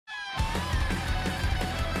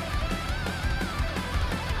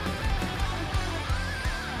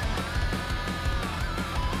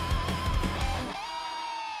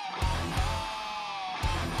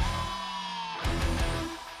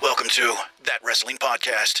Welcome to That Wrestling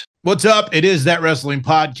Podcast. What's up? It is That Wrestling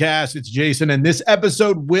Podcast. It's Jason, and this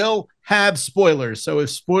episode will have spoilers. So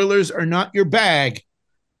if spoilers are not your bag,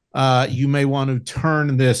 you may want to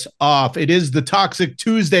turn this off. It is the Toxic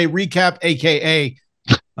Tuesday recap, aka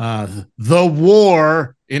the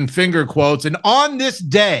war in finger quotes. And on this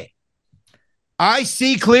day, I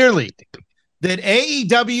see clearly that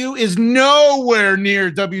AEW is nowhere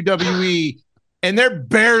near WWE, and they're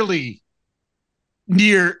barely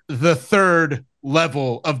near the third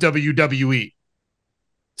level of WWE.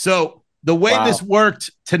 So the way this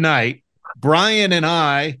worked tonight, Brian and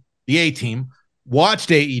I, the A team, watched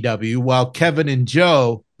AEW while Kevin and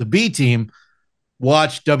Joe, the B team,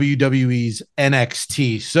 watched WWE's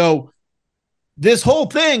NXT. So this whole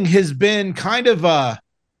thing has been kind of a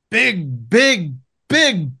big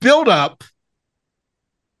buildup.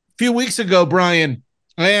 A few weeks ago, Brian,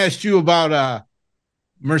 I asked you about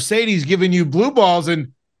Mercedes giving you blue balls,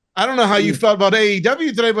 and I don't know how you felt about AEW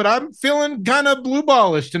today, but I'm feeling kind of blue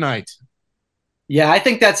ballish tonight. Yeah, I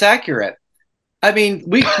think that's accurate. I mean,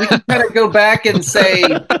 we can kind of go back and say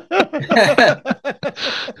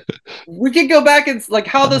we could go back and like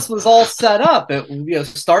how this was all set up. It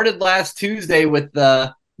started last Tuesday with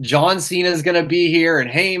the John Cena's going to be here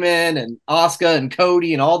and Heyman and Asuka and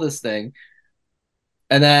Cody and all this thing,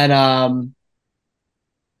 and then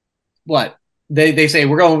what? They say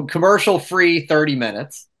we're going commercial free 30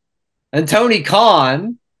 minutes. And Tony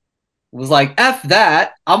Khan was like, F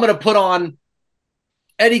that. I'm going to put on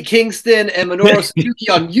Eddie Kingston and Minoru Suzuki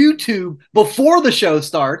on YouTube before the show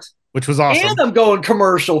starts. Which was awesome. And I'm going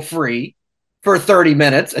commercial free for 30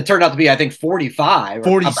 minutes. It turned out to be, I think, 45.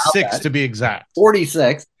 46 to be exact.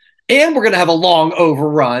 46. And we're going to have a long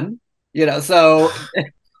overrun. So...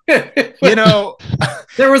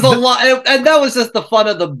 there was a lot, and that was just the fun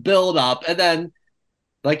of the build up. And then,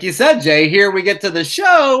 like you said, Jay, here we get to the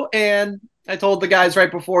show, and I told the guys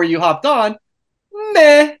right before you hopped on,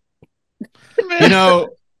 meh.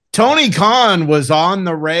 Tony Khan was on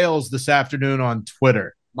the rails this afternoon on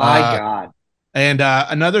Twitter. My God. And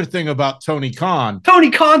another thing about Tony Khan's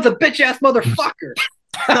a bitch ass motherfucker.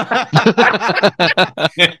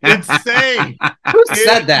 Insane. Who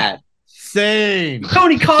said that? Insane.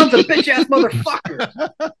 Tony Khan's a bitch ass motherfucker.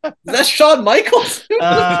 Is that Shawn Michaels?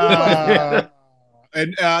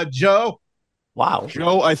 And Joe? Wow.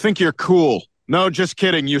 Joe, I think you're cool. No, just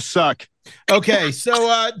kidding. You suck. Okay,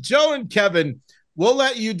 so Joe and Kevin, we'll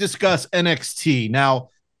let you discuss NXT. Now,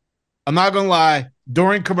 I'm not going to lie.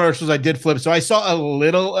 During commercials, I did flip. So I saw a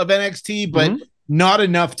little of NXT, but not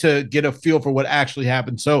enough to get a feel for what actually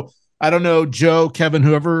happened. So I don't know, Joe, Kevin,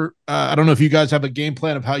 whoever. I don't know if you guys have a game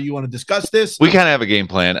plan of how you want to discuss this. We kind of have a game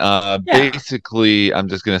plan. Basically, I'm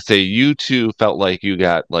just going to say you two felt like you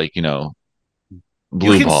got blue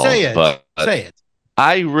balls. Say it. But say it.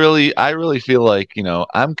 I really feel like,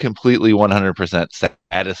 I'm completely 100%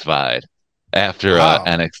 satisfied after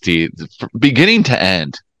NXT, beginning to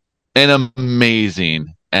end. An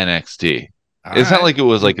amazing NXT. It's not like it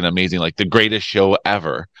was like an amazing, like the greatest show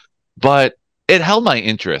ever, but it held my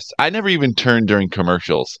interest. I never even turned during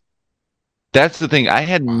commercials. That's the thing. I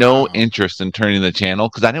had no interest in turning the channel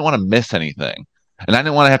because I didn't want to miss anything. And I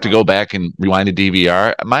didn't want to have to go back and rewind a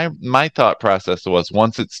DVR. My thought process was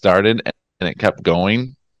once it started and it kept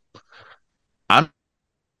going, I'm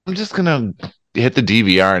just going to hit the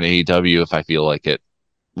DVR in AEW if I feel like it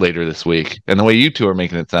later this week. And the way you two are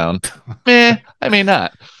making it sound, I may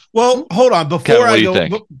not. Well, hold on.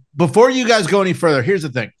 Kevin, before you guys go any further, here's the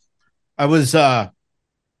thing. I was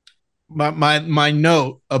my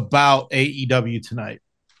note about AEW tonight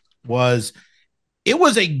was it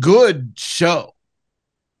was a good show.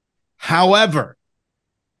 However,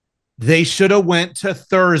 they should have went to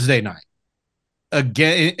Thursday night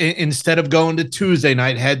again instead of going to Tuesday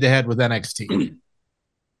night head to head with NXT.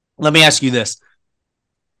 Let me ask you this.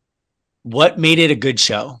 What made it a good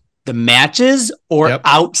show? The matches or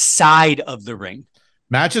outside of the ring?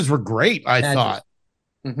 Matches were great, I thought.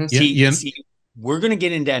 Mm-hmm. See, we're going to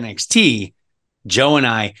get into NXT. Joe and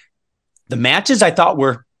I, the matches I thought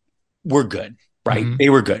were good, right? Mm-hmm. They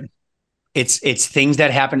were good. It's things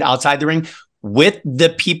that happened outside the ring with the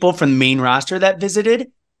people from the main roster that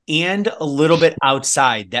visited and a little bit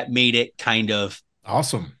outside that made it kind of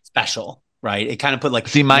awesome, special, right? It kind of put like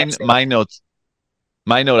my notes.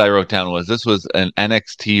 My note I wrote down was this was an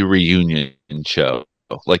NXT reunion show,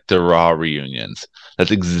 like the Raw reunions. That's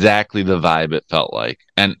exactly the vibe it felt like,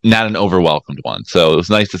 and not an overwhelmed one. So it was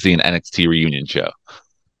nice to see an NXT reunion show.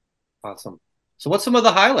 Awesome. So what's some of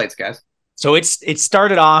the highlights, guys? So it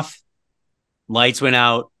started off, lights went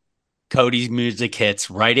out, Cody's music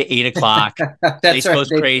hits right at 8 o'clock. Place goes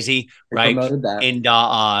crazy, right? And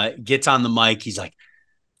gets on the mic. He's like,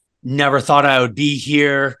 never thought I would be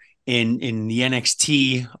here in the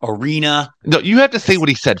NXT arena. No, you have to say what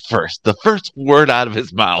he said first. The first word out of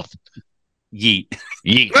his mouth. Yeet. Yeet.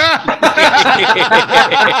 He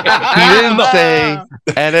didn't say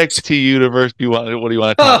NXT Universe. What do you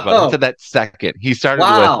want to talk about? He said that second. He started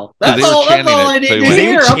with, that's all I need to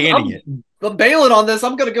hear. I'm bailing on this.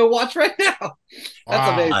 I'm going to go watch right now.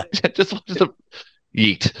 That's amazing. Just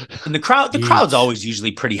yeet. And the crowd's always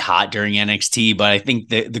usually pretty hot during NXT, but I think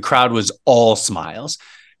the crowd was all smiles.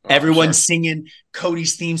 Everyone's singing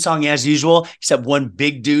Cody's theme song as usual, except one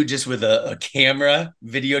big dude just with a camera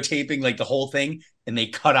videotaping like the whole thing, and they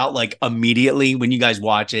cut out like immediately. When you guys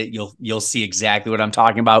watch it, you'll see exactly what I'm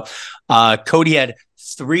talking about. Cody had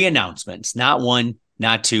 3 announcements, not 1,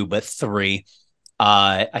 not 2, but 3.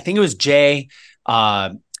 I think it was Jay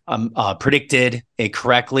predicted it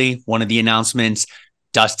correctly. One of the announcements,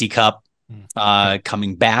 Dusty Cup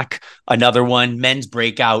coming back. Another one, Men's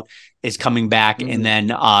Breakout is coming back. And then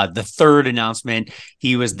the third announcement,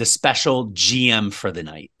 he was the special GM for the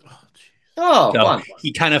night.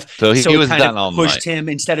 He kind of he was done all pushed night. him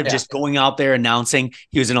instead of just going out there announcing.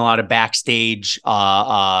 He was in a lot of backstage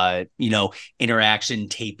interaction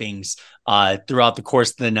tapings throughout the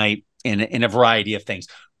course of the night in a variety of things,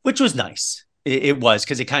 which was nice. It was,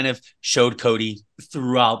 because it kind of showed Cody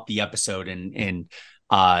throughout the episode and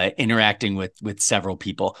interacting with several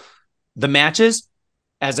people. The matches,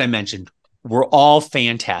 as I mentioned, were all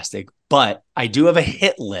fantastic, but I do have a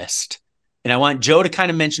hit list, and I want Joe to kind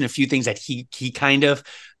of mention a few things that he kind of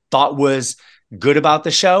thought was good about the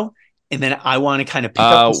show, and then I want to kind of pick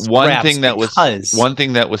up one thing that was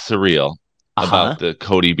surreal about the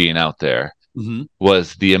Cody being out there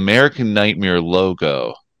was the American Nightmare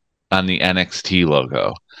logo on the NXT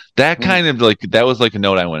logo. That kind of that was like a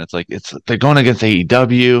note I went. It's like they're going against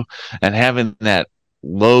AEW and having that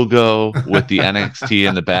logo with the NXT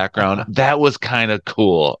in the background. That was kind of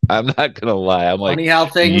cool. I'm not gonna lie. I'm like, funny how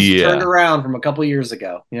things turned around from a couple years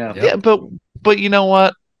ago. Yeah, but you know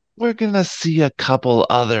what? We're gonna see a couple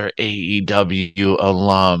other AEW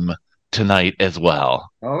alum tonight as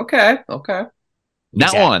well. Okay.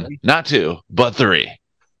 Not 1, not 2, but 3.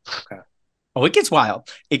 Okay. Oh, it gets wild.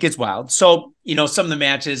 So, some of the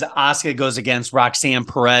matches, Asuka goes against Roxanne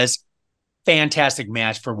Perez. Fantastic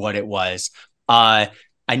match for what it was. I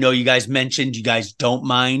know you guys mentioned you guys don't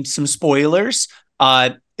mind some spoilers.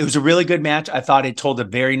 It was a really good match. I thought it told a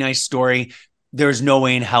very nice story. There's no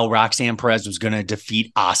way in hell Roxanne Perez was going to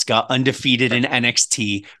defeat Asuka undefeated in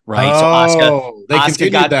NXT, right? So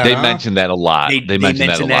Asuka they mentioned that a lot. They mentioned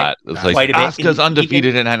that a lot. It's like Asuka's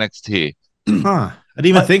undefeated in NXT. I didn't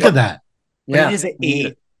even think of that. Yeah, it is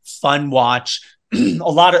a fun watch. a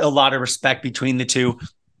lot of respect between the two.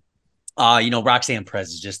 Roxanne Perez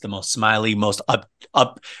is just the most smiley, most up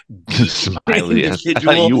smiley. I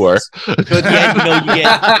thought you were.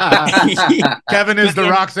 Kevin is the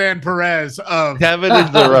Roxanne Perez of Kevin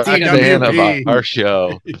is the Roxanne of our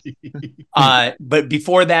show. But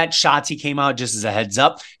before that, Shotzi came out just as a heads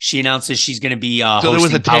up. She announces she's going to be so there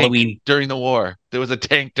was a Halloween during the war. There was a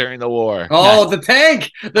tank during the war. Oh, the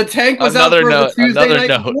tank! The tank was out for the Tuesday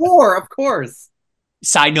night war, of course.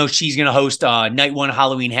 Side note, she's going to host Night 1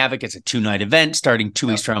 Halloween Havoc. It's a 2-night event starting 2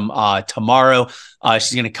 weeks from tomorrow.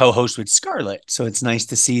 She's going to co-host with Scarlett. So it's nice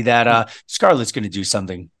to see that Scarlett's going to do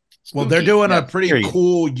something. Well, they're doing a pretty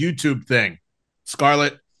cool YouTube thing.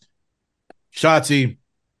 Scarlett, Shotzi,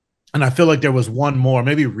 and I feel like there was one more,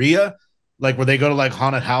 maybe Rhea, like where they go to like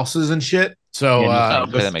haunted houses and shit. So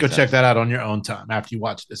go check that out on your own time after you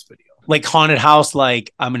watch this video. Like haunted house,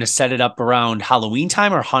 like I'm going to set it up around Halloween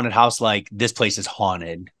time, or haunted house like this place is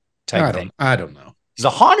haunted type thing? I don't know. The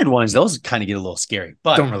haunted ones, those kind of get a little scary,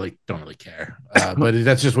 but don't really care. But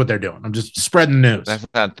that's just what they're doing. I'm just spreading the news. That's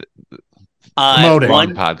not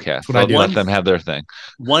one podcast. Let them have their thing.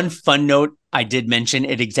 One fun note I did mention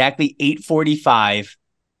at exactly 8:45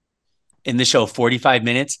 in the show, 45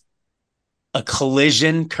 minutes, a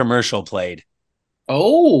Collision commercial played.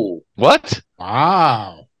 Oh, what?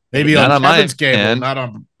 Wow. Maybe not on Kevin's my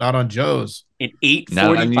cable, not on Joe's. At 8:45.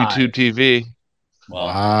 Not on YouTube TV. Well,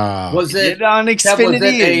 wow. Was it on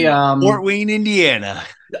Xfinity? Fort Wayne, Indiana.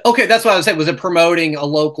 Okay, that's what I was saying. Was it promoting a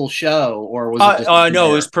local show, or was it? Just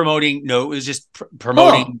no, it was promoting. No, it was just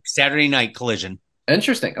promoting Saturday Night Collision.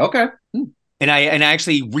 Interesting. Okay. And I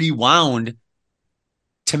actually rewound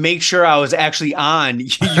to make sure I was actually on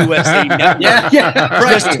USA Network.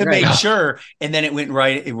 Just to make sure. And then it went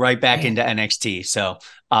right back into NXT. So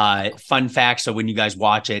fun fact. So when you guys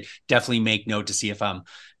watch it, definitely make note to see if I'm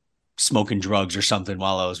smoking drugs or something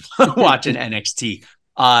while I was watching NXT.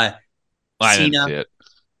 I didn't Cena, see it.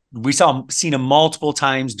 we saw Cena multiple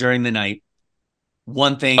times during the night.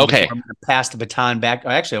 One thing, Okay. I'm going to pass the baton back.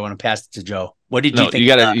 Actually, I want to pass it to Joe. What did you think? You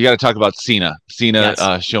gotta talk about Cena.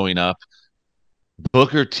 Yes. Showing up.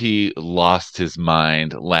 Booker T lost his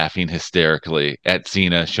mind laughing hysterically at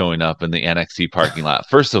Cena showing up in the NXT parking lot.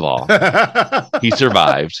 First of all, he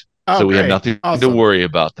survived, so we have nothing to worry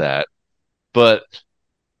about that. But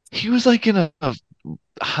he was like in a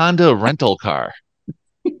Honda rental car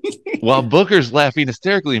while Booker's laughing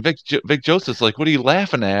hysterically. And Vic Joseph's like, "What are you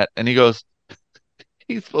laughing at?" And he goes,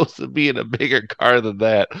 "He's supposed to be in a bigger car than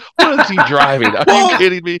that. What is he driving? Are you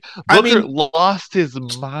kidding me?" Booker lost his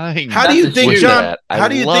mind. How do you think John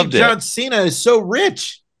John Cena is so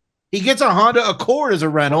rich? He gets a Honda Accord as a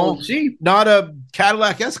rental, not a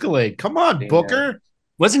Cadillac Escalade. Come on, Booker.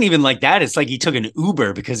 Wasn't even like that. It's like he took an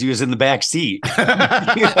Uber because he was in the back seat. He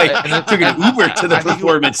took an Uber to the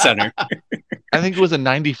performance center. I think it was a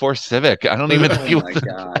 94 Civic. I don't even think it was.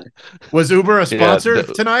 God. Was Uber a sponsor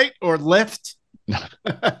tonight or Lyft?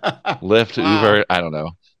 Lyft, Uber, I don't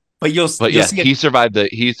know. But you'll yes, see he survived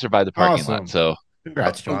the parking lot. So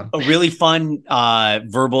congrats, John. A really fun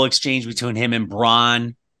verbal exchange between him and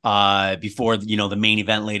Braun before the main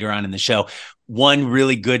event later on in the show. One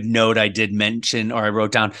really good note I did mention, or I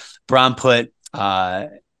wrote down, Braun put, they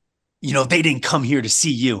didn't come here to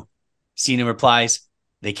see you. Cena replies,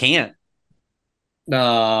 they can't.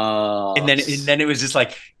 No. And then it was just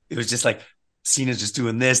like Cena's just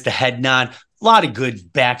doing this, the head nod, a lot of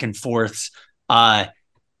good back and forths.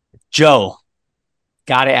 Joe,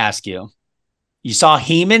 gotta ask you, you saw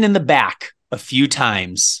Heyman in the back a few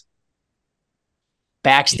times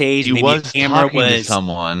backstage. He was talking to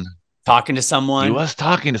someone. Talking to someone. He was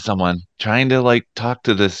talking to someone, trying to talk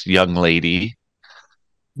to this young lady.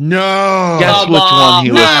 No. Guess which one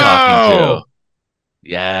he was talking to?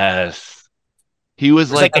 Yes. He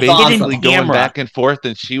was basically going back and forth,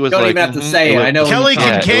 and she was don't even have to say it. I know. Kelly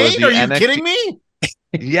Kincaid? Are you kidding me?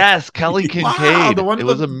 Yes, Kelly Kincaid. Wow, it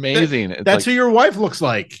was amazing. That's who your wife looks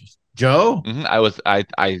like, Joe.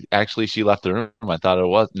 I actually, she left the room. I thought it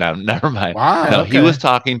was. No, never mind. Wow. No, okay. he was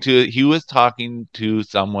talking to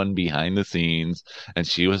someone behind the scenes, and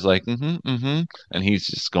she was like, and he's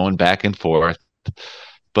just going back and forth.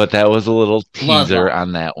 But that was a little teaser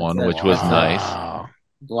on that one, which was nice.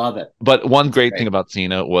 Love it. But one great thing about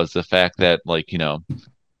Cena was the fact that,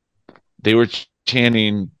 they were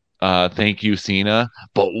chanting, "Thank you, Cena,"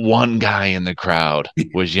 but one guy in the crowd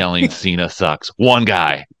was yelling, "Cena sucks." One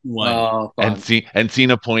guy. And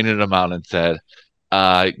Cena pointed him out and said,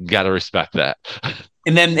 "Gotta respect that."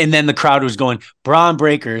 And then the crowd was going, "Braun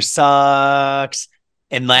Breaker sucks."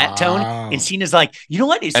 In that tone, and Cena's like, you know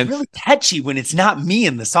what? It's really catchy when it's not me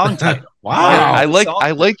in the song title. Wow, I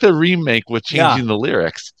like the remake with changing the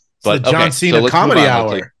lyrics. But the John Cena comedy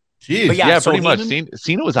hour. Jeez. But yeah, pretty much.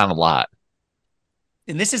 Cena was on a lot.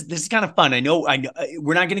 And this is kind of fun. I know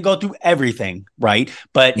we're not going to go through everything, right?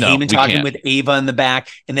 But Heyman talking with Ava in the back,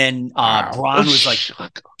 and then Braun was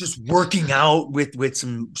just working out with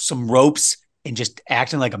some ropes and just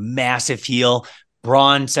acting like a massive heel.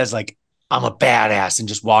 Braun says "I'm a badass," and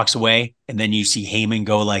just walks away. And then you see Heyman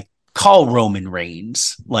go call Roman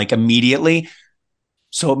Reigns immediately.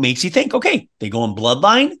 So it makes you think, okay, they go in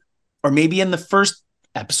Bloodline, or maybe in the first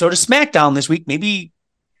episode of SmackDown this week, maybe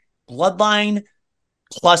Bloodline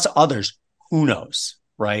plus others. Who knows?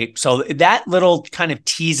 Right. So that little kind of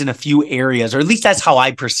tease in a few areas, or at least that's how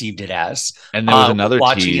I perceived it as. And there was another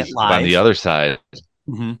tease on the other side.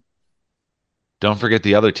 Mm-hmm. Don't forget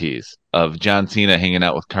the other tease of John Cena hanging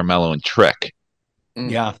out with Carmelo and Trick.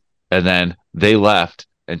 Yeah. And then they left,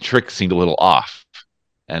 and Trick seemed a little off.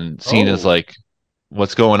 And Cena's like,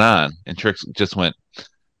 "What's going on?" And Trick just went,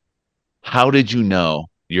 "How did you know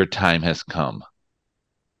your time has come?"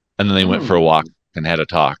 And then they went for a walk and had a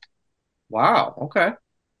talk. Wow. Okay.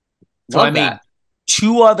 So I made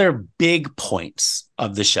two other big points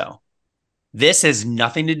of the show. This has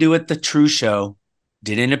nothing to do with the true show.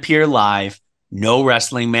 Didn't appear live. No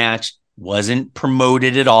wrestling match, wasn't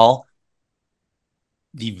promoted at all.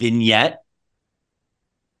 The vignette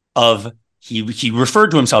of he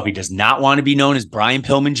referred to himself. He does not want to be known as Brian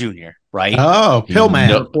Pillman Jr., right? Oh, Pillman.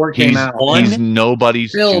 He's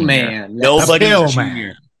nobody's Pillman. Nobody's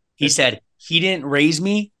Jr. He said, he didn't raise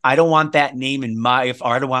me. I don't want that name in I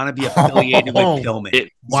don't want to be affiliated with Pillman.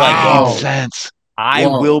 It makes sense. I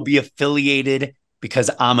will be affiliated because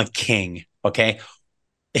I'm a king. Okay.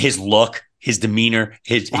 His look, his demeanor,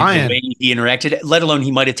 the way he interacted, let alone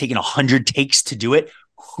he might have taken 100 takes to do it.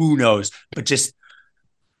 Who knows? But just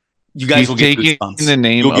you guys will get goosebumps. The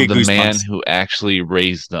name of the man who actually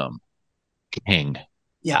raised them. King.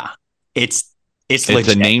 Yeah, it's It's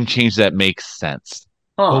legit. a name change that makes sense.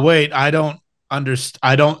 Huh. Well, wait, I don't understand.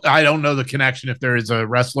 I don't know the connection. If there is a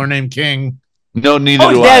wrestler named King. No, neither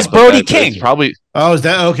Oh, do that's I. Brody It's King. Probably Oh, is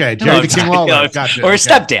that okay? Jerry the King Lawler. Gotcha. Or his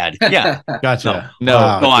stepdad. Yeah. Gotcha. no.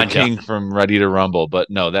 Wow. Go on, the King from Ready to Rumble, but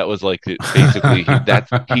no, that was like basically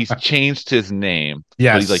he's changed his name.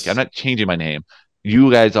 Yes. But he's like, I'm not changing my name. You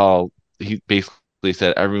guys all. He basically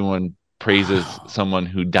said everyone praises someone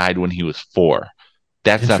who died when he was 4.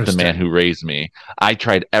 That's not the man Interesting. who raised me. I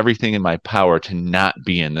tried everything in my power to not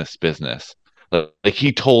be in this business. Like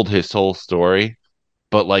he told his whole story,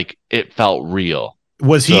 but like it felt real.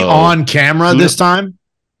 Was he So, on camera this time?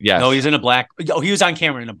 Yes. No, he's in a black. Oh, he was on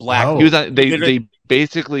camera in a black. Oh. He was on, Literally- they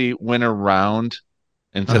basically went around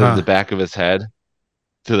instead Uh-huh. of the back of his head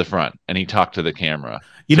to the front, and he talked to the camera.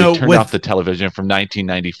 You So know, he turned with, off the television from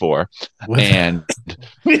 1994, with, and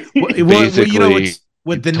basically told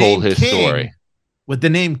with the name his King, story. with the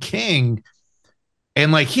name King,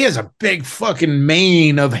 and like he has a big fucking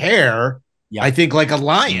mane of hair. Yeah. I think like a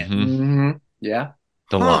lion. Mhm. Mhm. Yeah.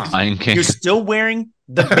 The Huh. Lion King. You're still wearing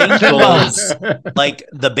the Bengals, like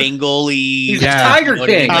the Bengali. He's Yeah. Tiger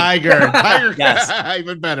King. Tiger, Yes.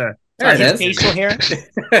 even better. There his it is. facial hair.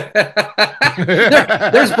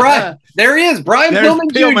 There's Brian. There he is, Brian There's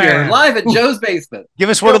Pillman Jr. Pillman. live at Joe's basement. Give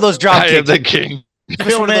us one of those drop I am kicks. the king. Give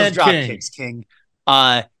us one of those Pillman drop King. kicks, King.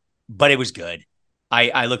 But it was good.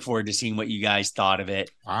 I look forward to seeing what you guys thought of it.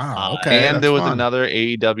 Wow. Okay. And that's there was fun. another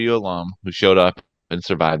AEW alum who showed up and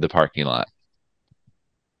survived the parking lot.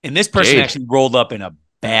 And this person Jade. actually rolled up in a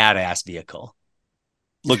badass vehicle.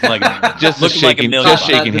 Looked like a, Just looking like a shaking, million just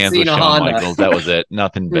bucks. shaking hands with Cena Shawn Honda. Michaels. That was it.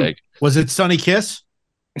 Nothing big. Was it Sunny Kiss?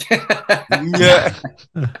 Yeah.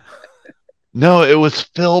 No, it was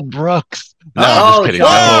Phil Brooks. No, Oh, I'm just kidding.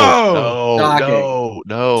 whoa!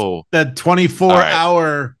 No. That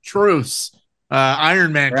 24-hour truce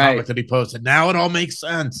Iron Man Right. comic that he posted. Now it all makes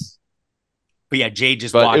sense. But yeah, Jade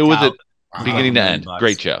just But walked it was out. a beginning to $1 end. million.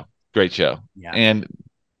 Great show. Great show. Yeah. And a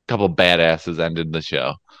couple badasses ended the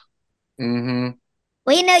show. hmm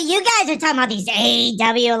Well, you know, you guys are talking about these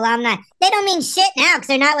AEW alumni. They don't mean shit now because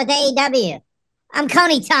they're not with AEW. I'm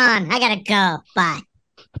Coney Ton. I gotta go. Bye.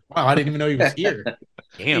 Wow, I didn't even know he was here.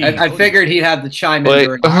 Damn. I figured he'd have to chime in. Wait,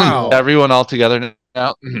 during- Wow. everyone all together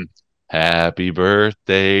now. Happy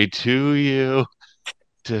birthday to you.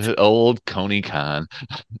 To old Coney Khan.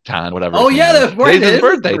 Whatever. Oh, his yeah, name that's is. right, Today's it his is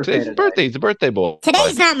birthday. his birthday Today's his birthday. He's a birthday boy.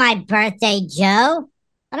 Today's not my birthday, Joe.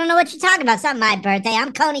 I don't know what you're talking about. It's not my birthday.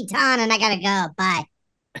 I'm Coney Ton and I gotta go. Bye.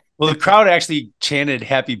 Well, the crowd actually chanted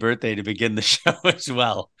 "Happy Birthday" to begin the show as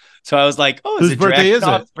well. So I was like, "Oh, is Whose it birthday is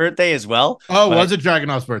Dragunov's it? birthday as well?" Oh, But- was it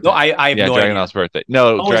Dragunov's birthday? No, I have Yeah, no idea. Dragunov's birthday.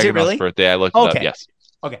 No, Oh, is it Dragunov's really? birthday. I looked it up. Okay. Yes.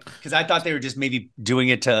 Okay, because I thought they were just maybe doing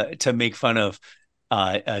it to make fun of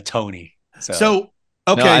Tony. So,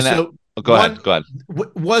 okay, No, I know. so Oh, go ahead. Go ahead.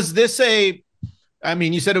 was this a? I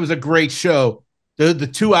mean, you said it was a great show. The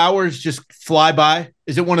 2 hours just fly by.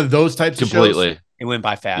 Is it one of those types of Completely. shows? it went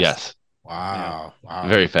by fast. Yes. Wow, wow.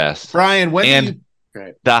 Very fast. Brian, when And- do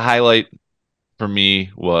you, The highlight for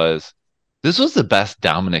me was this was the best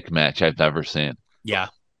Dominic match I've ever seen. Yeah.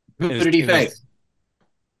 Who It was- did he it was- face?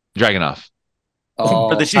 Dragunov Oh,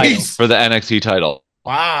 For the Jeez. title. for the NXT title.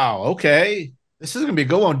 Wow. Okay, this is gonna be a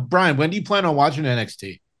good one. Brian, when do you plan on watching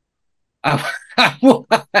NXT? I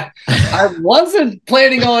wasn't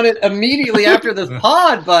planning on it immediately after this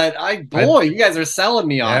pod, but you guys are selling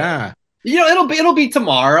me on it. Yeah. You know, it'll be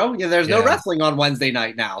tomorrow. You know, there's no Yeah. wrestling on Wednesday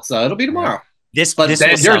night now, so it'll be tomorrow. This, But this then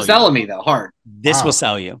will you're sell selling me though hard. you. This Wow. will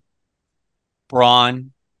sell you.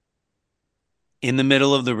 Braun in the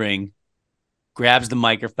middle of the ring grabs the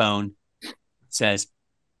microphone, says,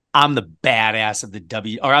 "I'm the badass of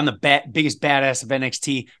the I'm the biggest badass of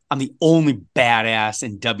NXT. I'm the only badass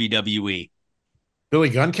in WWE." Billy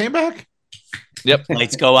Gunn came back.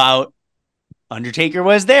 Lights go out. Undertaker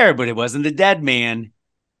was there, but it wasn't the dead man.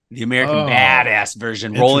 The American Oh. Badass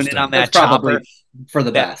version rolling in Interesting. on that That's probably chopper for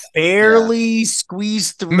the that best. barely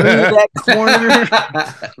squeezed through that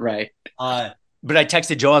corner. Right. But I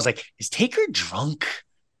texted Joe. I was like, "Is Taker drunk?"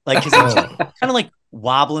 Like, because he was Oh. kind of like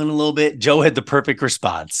wobbling a little bit. Joe had the perfect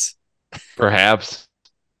response. Perhaps.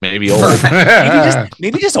 Maybe old.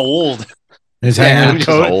 Maybe just old. He's Yeah. hanging Maybe with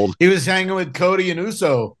just Cody. old. He was hanging with Cody and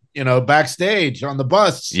Uso, backstage on the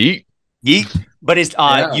bus. Yeet. Yeet. But it's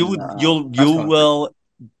Yeah, you no, you that's fun. will,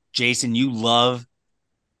 Jason. You love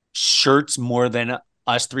shirts more than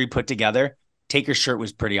us three put together. Taker's shirt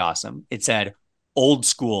was pretty awesome. It said "Old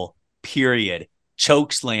School," period.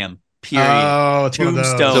 Choke Slam, period. Oh, it's one of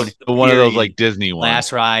those. Tombstone. So one of those Period. like Disney ones.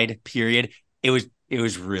 Last Ride, period. It was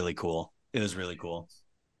really cool. It was really cool.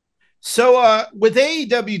 So with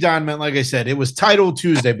AEW Dynamite, like I said, it was Title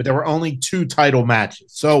Tuesday, but there were only 2 title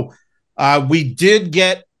matches. So we did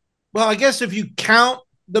get, well, I guess if you count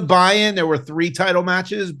the buy-in, there were 3 title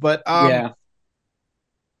matches, but I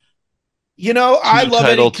love Title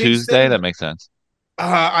Eddie Kingston. Tuesday. That makes sense.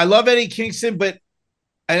 I love Eddie Kingston, but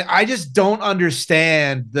I just don't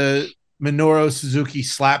understand the Minoru Suzuki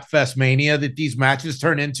Slapfest mania that these matches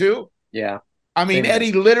turn into. Yeah. I mean,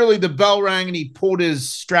 Eddie literally, the bell rang and he pulled his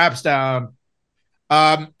straps down.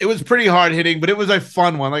 It was pretty hard hitting, but it was a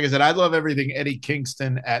fun one. Like I said, I love everything Eddie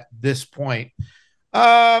Kingston at this point.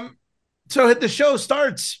 So the show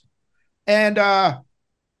starts, and I'm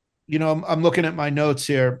looking at my notes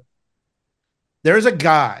here. There's a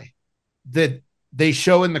guy that they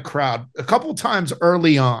show in the crowd a couple times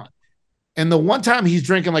early on, and the one time he's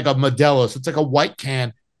drinking like a Modelo, so it's like a white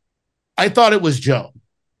can. I thought it was Joe.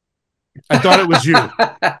 I thought it was you.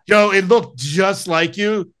 Joe, it looked just like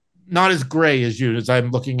you. Not as gray as you, as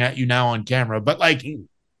I'm looking at you now on camera, but like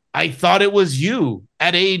I thought it was you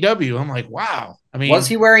at AEW. I'm like, wow. I mean, was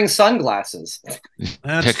he wearing sunglasses?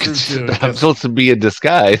 That's true too. I'm supposed to be a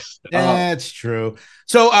disguise. That's true.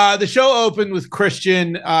 So the show opened with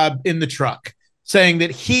Christian in the truck saying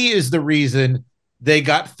that he is the reason they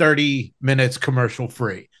got 30 minutes commercial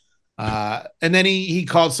free. And then he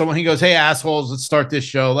called someone. He goes, "Hey, assholes, let's start this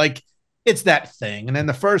show." Like, it's that thing. And then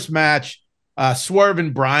the first match, Swerve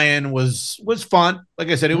and Brian was fun. Like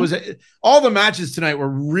I said, it was all the matches tonight were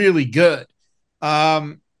really good.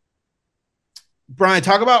 Brian,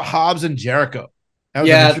 talk about Hobbs and Jericho. That was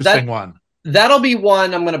an interesting one. That'll be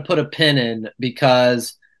one I'm going to put a pin in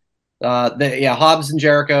because, Hobbs and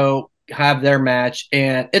Jericho have their match,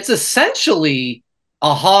 and it's essentially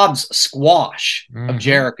a Hobbs squash of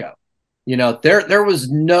Jericho. There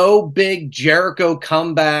was no big Jericho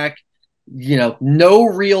comeback. No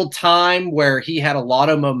real time where he had a lot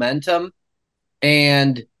of momentum,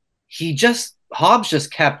 and Hobbs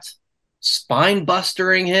just kept spine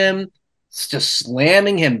bustering him, just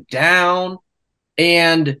slamming him down,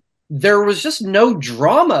 and there was just no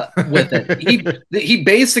drama with it. He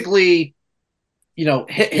basically,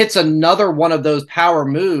 hits another one of those power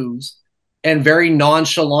moves and very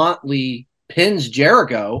nonchalantly pins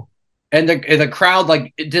Jericho. And the crowd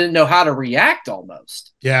it didn't know how to react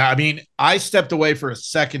almost. Yeah, I mean, I stepped away for a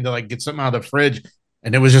second to get something out of the fridge,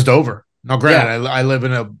 and it was just over. Now, granted, I live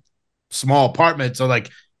in a small apartment, so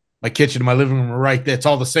my kitchen and my living room are right there. It's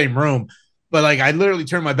all the same room. But I literally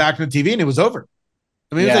turned my back on the TV and it was over.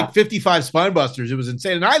 I mean, it was 55 spine busters. It was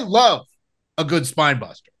insane. And I love a good spine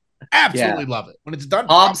buster. Absolutely love it. When it's done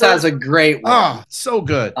Hobbs proper, has a great one. Oh, so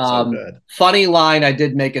good. So good. Funny line I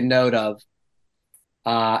did make a note of.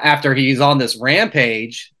 After he's on this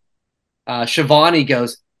rampage, Shivani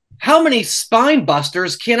goes, "How many spine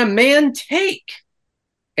busters can a man take?"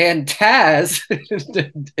 And Taz,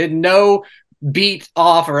 in no beat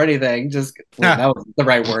off or anything, that was the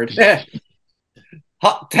right word.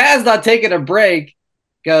 Taz, not taking a break,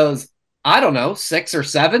 goes, "I don't know, 6 or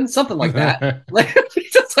 7, something like that."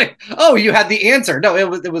 Just oh, you had the answer. No,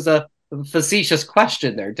 it was a facetious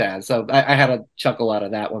question there, Taz. So I had a chuckle out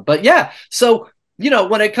of that one. But yeah, so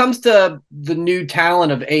when it comes to the new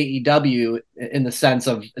talent of AEW, in the sense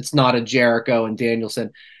of it's not a Jericho and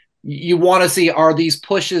Danielson, you want to see, are these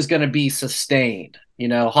pushes going to be sustained?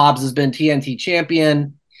 Hobbs has been TNT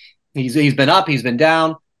champion. He's been up, he's been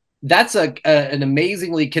down. That's an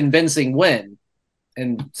amazingly convincing win.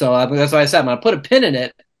 And so that's why I said I'm going to put a pin in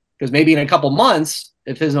it, because maybe in a couple months,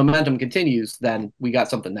 if his momentum continues, then we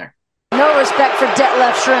got something there. No respect for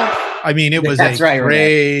Detlef Shrimp. I mean, it was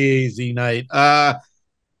crazy night.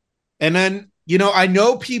 And then, I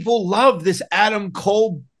know people love this Adam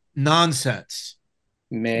Cole nonsense.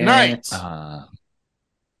 Man. Night.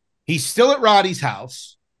 He's still at Roddy's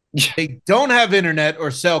house. They don't have internet or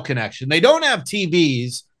cell connection. They don't have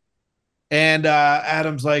TVs. And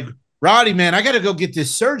Adam's like, "Roddy, man, I got to go get this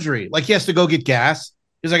surgery." He has to go get gas.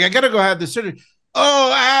 He's like, "I got to go have this surgery."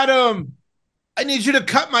 "Oh, Adam, I need you to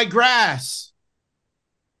cut my grass."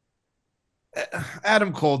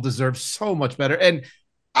 Adam Cole deserves so much better. And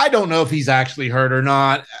I don't know if he's actually hurt or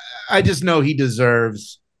not. I just know he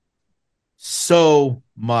deserves so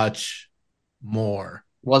much more.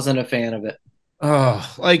 Wasn't a fan of it.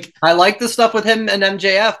 Oh, I like the stuff with him and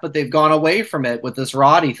MJF, but they've gone away from it with this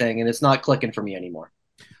Roddy thing, and it's not clicking for me anymore.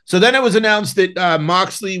 So then it was announced that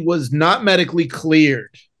Moxley was not medically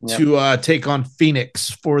cleared to take on Phoenix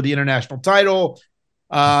for the international title.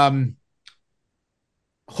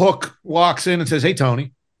 Hook walks in and says, "Hey,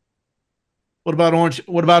 Tony, what about Orange?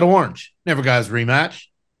 What about Orange? Never got his rematch."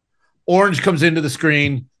 Orange comes into the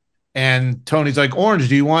screen, and Tony's like, "Orange,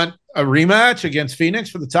 do you want a rematch against Phoenix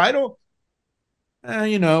for the title?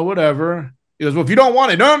 Whatever. He goes, well, if you don't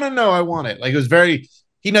want it, no, I want it. Like, it was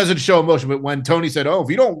he doesn't show emotion, but when Tony said, oh, if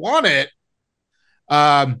you don't want it,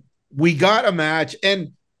 we got a match.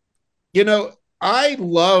 And, I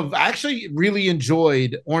actually really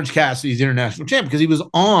enjoyed Orange Cassidy's international champ because he was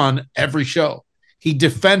on every show. He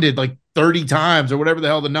defended like 30 times or whatever the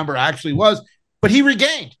hell the number actually was, but he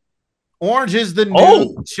regained. Orange is the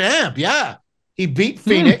new champ. Yeah. He beat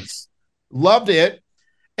Phoenix. Loved it.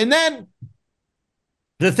 And then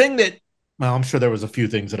the thing that, well, I'm sure there was a few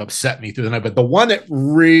things that upset me through the night, but the one that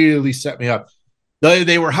really set me up,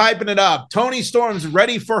 they were hyping it up. Toni Storm's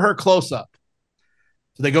ready for her close-up.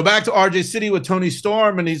 So they go back to RJ City with Toni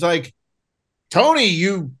Storm, and he's like, Tony,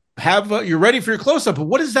 you're ready for your close-up, but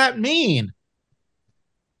what does that mean?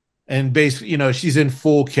 And basically, she's in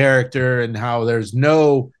full character and how there's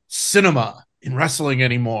no cinema in wrestling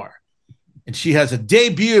anymore. And she has a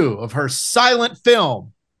debut of her silent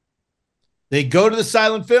film. They go to the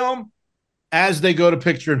silent film as they go to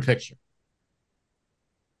picture-in-picture.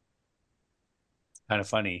 Kind of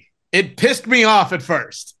funny. It pissed me off at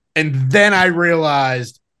first. And then I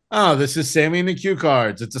realized, oh, this is Sammy and the Cue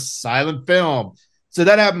Cards. It's a silent film. So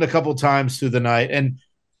that happened a couple times through the night. And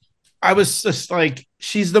I was just like,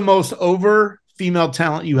 she's the most over female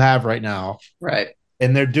talent you have right now. Right.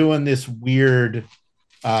 And they're doing this weird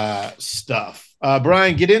stuff.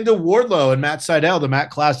 Brian, get into Wardlow and Matt Sydal, the Matt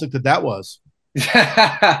Classic that was.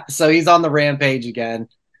 So he's on the rampage again.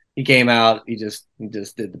 He came out. He just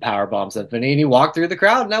did the powerbomb symphony, and he walked through the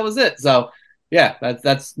crowd, and that was it. So yeah,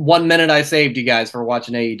 that's 1 minute I saved you guys for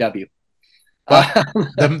watching AEW.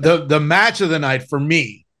 The match of the night for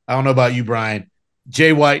me, I don't know about you, Brian,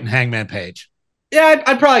 Jay White and Hangman Page. Yeah,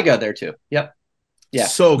 I'd probably go there too. Yep. Yeah.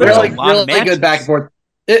 So good. Really good back and forth.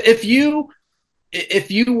 If you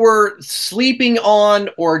were sleeping on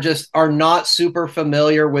or just are not super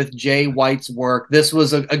familiar with Jay White's work, this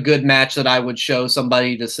was a good match that I would show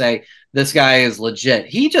somebody to say, this guy is legit.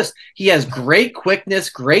 He has great quickness,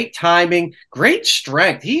 great timing, great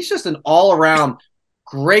strength. He's just an all-around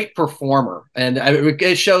great performer. And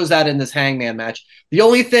it shows that in this Hangman match. The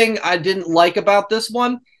only thing I didn't like about this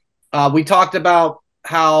one, we talked about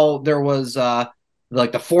how there was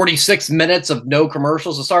like the 46 minutes of no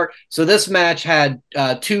commercials to start. So this match had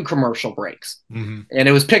 2 commercial breaks, and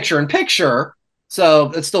it was picture in picture.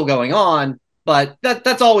 So it's still going on, but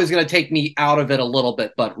that's always going to take me out of it a little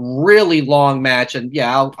bit, but really long match. And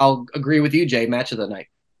yeah, I'll agree with you, Jay, match of the night.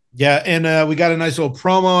 Yeah. And we got a nice little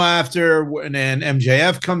promo after, and then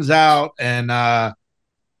MJF comes out, and I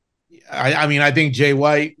think Jay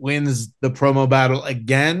White wins the promo battle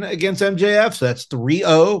again against MJF. So that's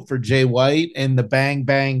 3-0 for Jay White and the Bang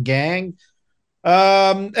Bang Gang.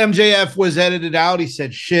 MJF was edited out. He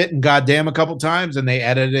said shit and goddamn a couple times, and they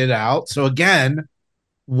edited it out. So again,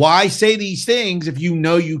 why say these things if you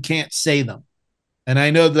know you can't say them? And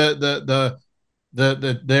I know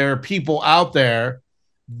there are people out there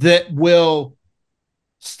that will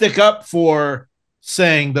stick up for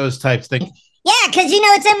saying those types of things. Yeah, because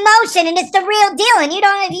it's emotion and it's the real deal, and you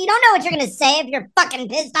don't know what you're gonna say if you're fucking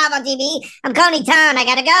pissed off on TV. I'm Coney Town. I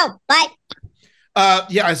gotta go. Bye.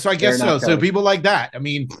 Yeah, so I guess so. So people like that. I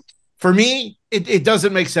mean, for me, it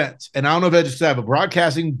doesn't make sense. And I don't know if I just have a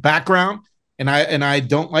broadcasting background and I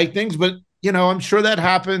don't like things, but I'm sure that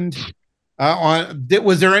happened.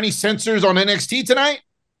 Was there any censors on NXT tonight?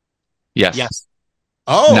 Yes.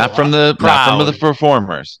 Oh, not from the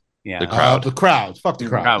performers. Yeah, the crowd. Fuck the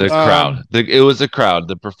crowd. The crowd. It was a crowd.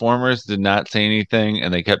 The performers did not say anything,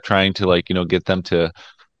 and they kept trying to get them to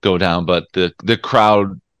go down, but the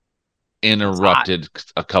crowd interrupted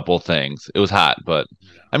a couple things. It was hot, but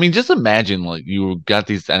I mean, just imagine you got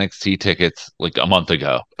these NXT tickets a month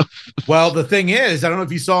ago. Well, the thing is, I don't know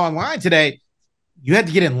if you saw online today, you had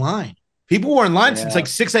to get in line. People were in line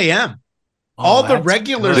since 6 a.m. All the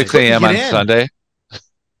regulars 6 a.m. on Sunday.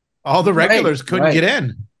 All the regulars couldn't get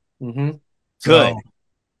in. Mm-hmm. Good.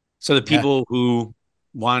 So the people who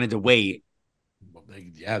wanted to wait,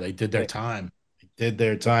 they did their time.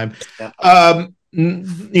 Yeah.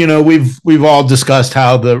 We've all discussed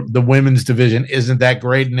how the women's division isn't that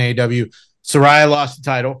great in AEW. Saraya lost the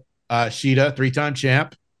title. Shida, 3-time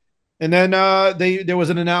champ, and then there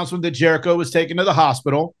was an announcement that Jericho was taken to the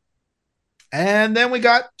hospital, and then we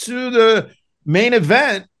got to the main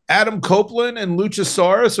event. Adam Copeland and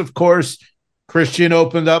Luchasaurus, of course. Christian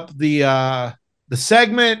opened up the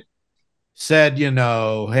segment, said,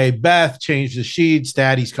 hey, Beth, change the sheets.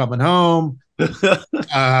 Daddy's coming home. He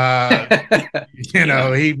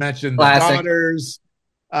mentioned Classic. The daughters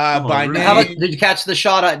by name. Did you catch the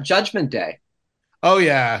shot at Judgment Day? Oh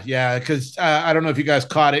yeah, because I don't know if you guys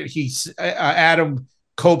caught it. Adam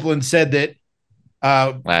Copeland said that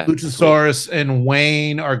Luchasaurus and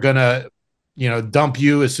Wayne are gonna, dump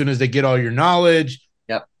you as soon as they get all your knowledge.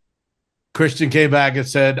 Yep. Christian came back and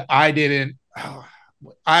said, "I didn't.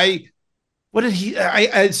 What did he?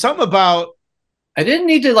 Something about." I didn't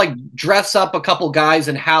need to like dress up a couple guys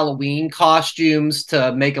in Halloween costumes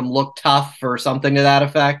to make them look tough or something to that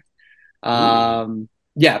effect. So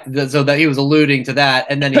that he was alluding to that,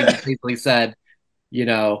 and then he basically said,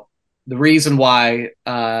 the reason why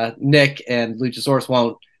Nick and Luchasaurus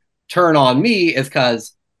won't turn on me is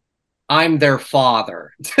because I'm their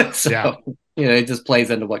father. It just plays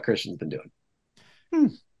into what Christian's been doing.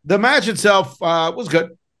 The match itself was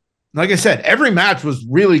good. Like I said, every match was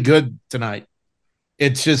really good tonight.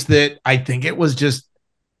 It's just that I think it was just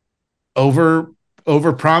over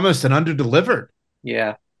promised and under delivered.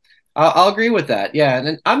 Yeah, I'll agree with that. Yeah,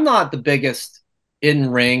 and I'm not the biggest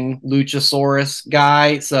in-ring Luchasaurus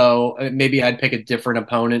guy, so maybe I'd pick a different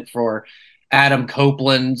opponent for Adam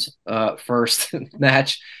Copeland's first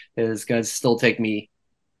match. Is going to still take me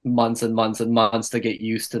months and months and months to get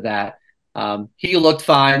used to that. He looked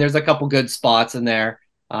fine. There's a couple good spots in there.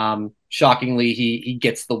 Shockingly, he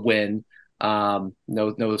gets the win.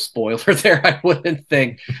 No spoiler there, I wouldn't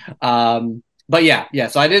think. But yeah.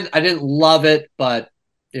 So I didn't love it, but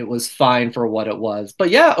it was fine for what it was. But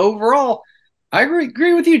yeah, overall, I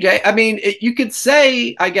agree with you, Jay. I mean, you could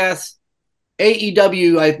say, I guess,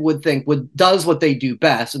 AEW, I would think, does what they do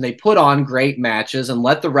best, and they put on great matches and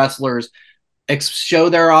let the wrestlers show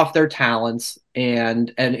their talents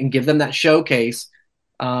and give them that showcase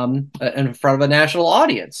in front of a national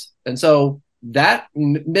audience. And so that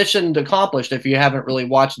mission accomplished if you haven't really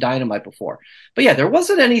watched Dynamite before. But yeah, there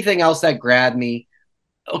wasn't anything else that grabbed me.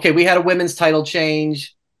 Okay, we had a women's title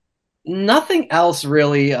change. Nothing else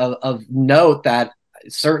really of note that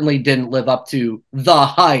certainly didn't live up to the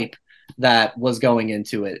hype that was going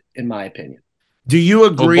into it, in my opinion. Do you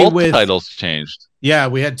agree both with titles changed? Yeah,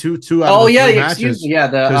 we had two out of the three matches. Excuse me. Yeah,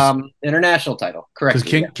 the international title, correct?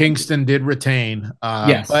 Because Kingston did retain.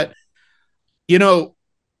 Yes, but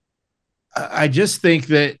I just think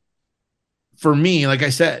that for me, like I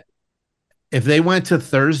said, if they went to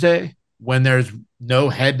Thursday when there's no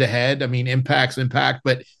head-to-head, I mean, Impact's Impact,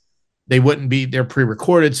 but they're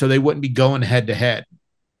pre-recorded, so they wouldn't be going head-to-head.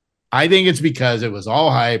 I think it's because it was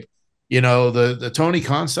all hype. The Tony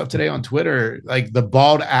Khan stuff today on Twitter, like the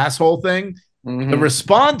bald asshole thing, the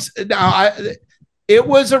response, it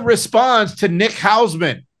was a response to Nick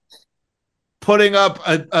Hausman putting up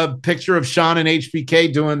a picture of Sean and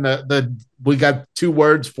HBK doing the we got 2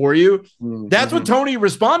 words for you. That's what Tony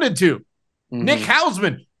responded to. Nick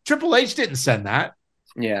Hausman. Triple H didn't send that.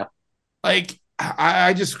 Yeah. Like,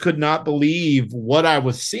 I just could not believe what I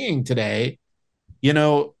was seeing today.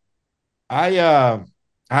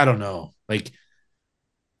 I don't know. Like,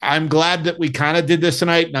 I'm glad that we kind of did this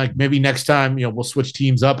tonight. Like, maybe next time, we'll switch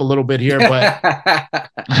teams up a little bit here, but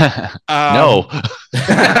no.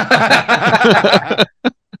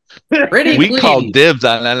 We called dibs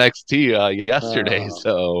on NXT yesterday,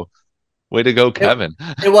 so way to go, Kevin.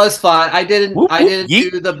 It was fun. I didn't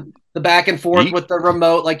do the back and forth with the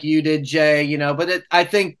remote like you did, Jay, but I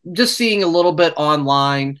think just seeing a little bit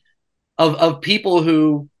online of people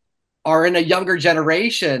who are in a younger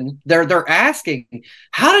generation, they're asking,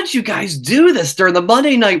 how did you guys do this during the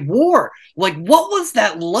Monday Night War? Like, what was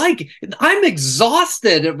that like? I'm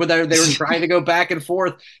exhausted when they were trying to go back and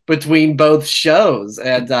forth between both shows.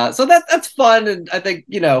 And so that's fun. And I think,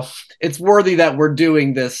 it's worthy that we're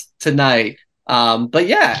doing this tonight. But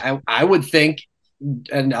yeah, I would think,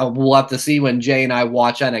 and we'll have to see when Jay and I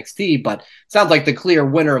watch NXT, but it sounds like the clear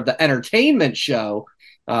winner of the entertainment show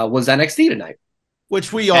was NXT tonight.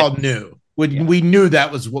 Which we all knew. We knew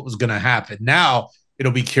that was what was going to happen. Now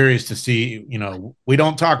it'll be curious to see, we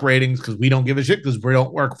don't talk ratings because we don't give a shit because we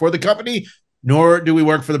don't work for the company, nor do we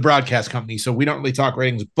work for the broadcast company. So we don't really talk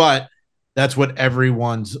ratings, but that's what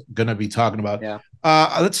everyone's going to be talking about. Yeah.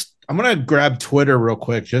 I'm going to grab Twitter real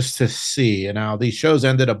quick just to see. And now these shows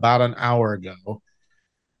ended about an hour ago.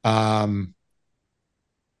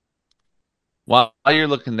 While you're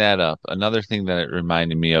looking that up, another thing that it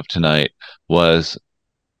reminded me of tonight was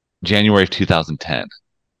January of 2010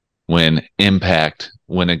 when Impact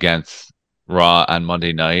went against Raw on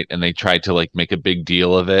Monday night and they tried to make a big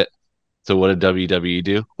deal of it. So what did WWE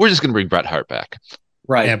do? We're just going to bring Bret Hart back.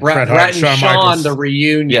 Right. Yeah, Bret Hart, and Shawn, the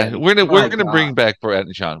reunion. Yeah, we're gonna bring back Bret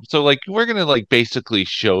and Shawn. So we're gonna basically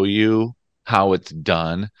show you how it's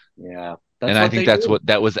done. Yeah. And I think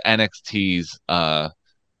that was NXT's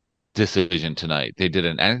decision tonight. They did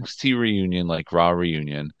an NXT reunion, like Raw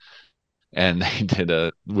reunion, and they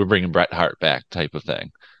did we're bringing Bret Hart back type of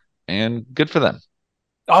thing, and good for them.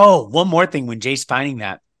 Oh, one more thing. When Jay's finding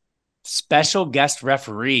that special guest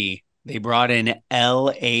referee, they brought in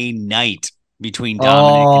L.A. Knight between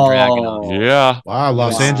Dominic and Dragunov. Yeah. Wow,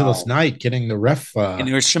 Los Angeles Knight getting the ref. And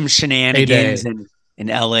there was some shenanigans in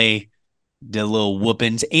L.A., the little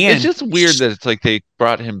whoopings. And it's just weird that it's like they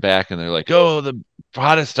brought him back and they're like, oh, the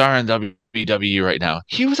hottest star in WWE right now.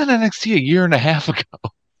 He was in NXT a year and a half ago.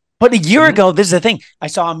 But a year ago, this is the thing. I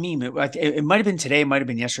saw a meme. It might have been today. It might have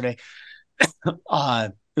been yesterday.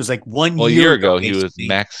 It was like 1 year ago. He was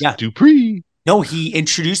Max Dupree. No, he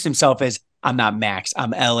introduced himself as, I'm not Max,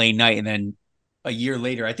 I'm LA Knight. And then a year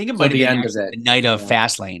later, I think it might have been the night of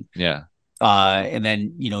Fastlane. Yeah. And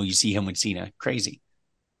then, you see him with Cena. Crazy.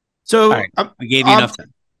 So right, I gave you enough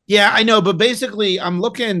time. Yeah, I know. But basically, I'm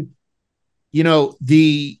looking,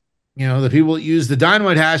 the people that use the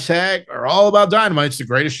Dynamite hashtag are all about Dynamite. It's the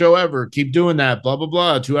greatest show ever. Keep doing that. Blah, blah,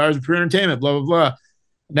 blah. 2 hours of pure entertainment. Blah, blah, blah.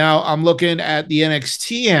 Now I'm looking at the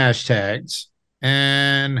NXT hashtags,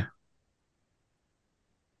 and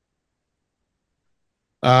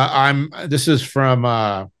this is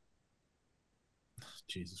from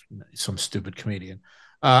Jesus, some stupid comedian.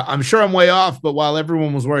 I'm sure I'm way off, but while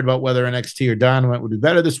everyone was worried about whether NXT or Dynamite would be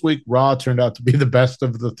better this week, Raw turned out to be the best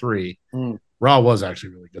of the three. Raw was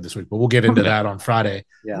actually really good this week, but we'll get into that on Friday.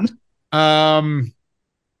 Yeah.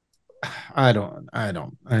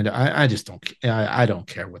 I just don't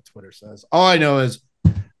care what Twitter says. All I know is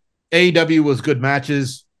AEW was good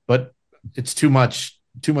matches, but it's too much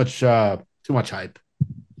hype.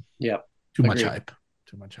 Yeah. Too much hype.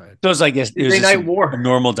 So it's like this. It was Night War. A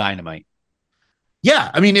normal Dynamite.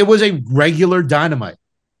 Yeah. I mean, it was a regular Dynamite.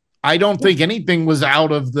 I don't think anything was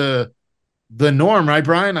out of the norm, right,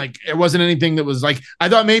 Brian? Like, it wasn't anything that was like, I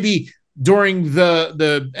thought maybe during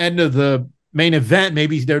the end of the main event,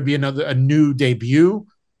 maybe there'd be a new debut.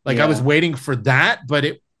 Like, I was waiting for that, but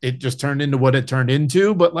it just turned into what it turned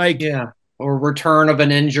into. But or return of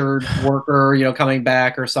an injured worker, coming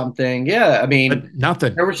back or something. Yeah, I mean, but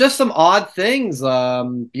nothing. There was just some odd things.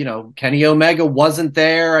 Kenny Omega wasn't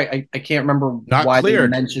there. I can't remember why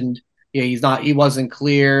cleared. they mentioned. Yeah, he wasn't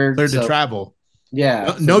cleared. Cleared to travel.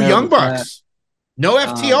 Yeah. No Young Bucks. No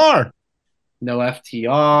FTR. No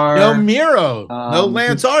FTR. No Miro. No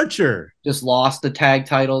Lance Archer. Just lost the tag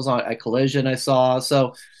titles at Collision, I saw.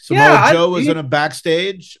 So Samoa Joe was in a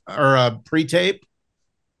backstage or a pre-tape.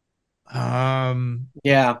 Now I'm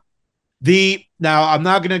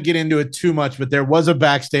not going to get into it too much, but there was a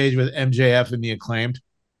backstage with MJF and the Acclaimed.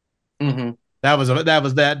 Mm-hmm.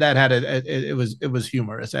 It was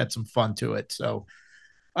humorous. It had some fun to it. So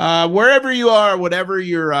wherever you are, whatever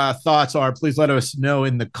your thoughts are, please let us know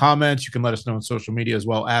in the comments. You can let us know on social media as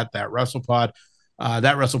well at That WrestlePod.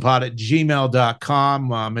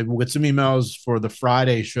 ThatWrestlePod@gmail.com. Maybe we'll get some emails for the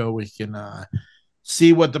Friday show. We can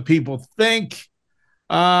see what the people think.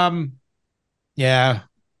 Yeah.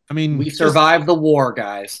 I mean, we survived the war,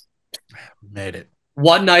 guys. Made it.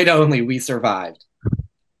 One night only, we survived.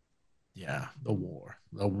 Yeah, the war.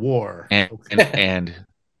 And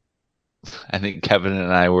I think Kevin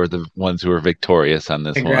and I were the ones who were victorious on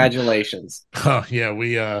this Congratulations. Oh, yeah,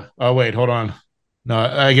 we oh wait, hold on. No,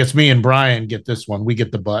 I guess me and Brian get this one. We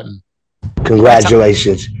get the button.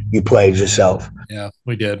 Congratulations. You played yourself. Yeah,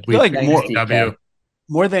 we did. We like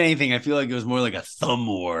more than anything, I feel like it was more like a thumb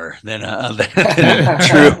war than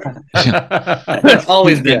true.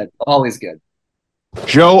 Always good. Always good.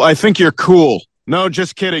 Joe, I think you're cool. No,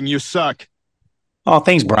 just kidding. You suck. Oh,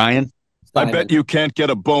 thanks, Brian. I bet you can't get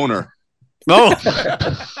a boner. Oh.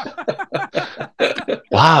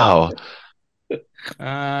 Wow.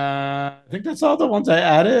 I think that's all the ones I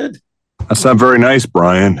added. That's not very nice,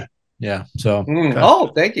 Brian. Yeah. So.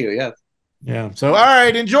 Oh, thank you. Yeah. Yeah. So, all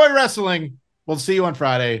right. Enjoy wrestling. We'll see you on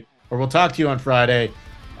Friday, or we'll talk to you on Friday.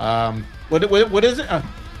 What is it?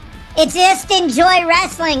 It's just enjoy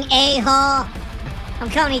wrestling, a-hole.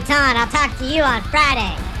 I'm Coney Ton. I'll talk to you on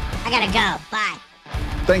Friday. I gotta go. Bye.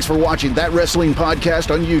 Thanks for watching That Wrestling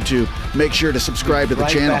Podcast on YouTube. Make sure to subscribe to the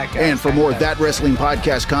channel. And for more That Wrestling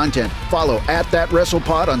Podcast content, follow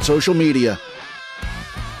 @ThatWrestlePod on social media.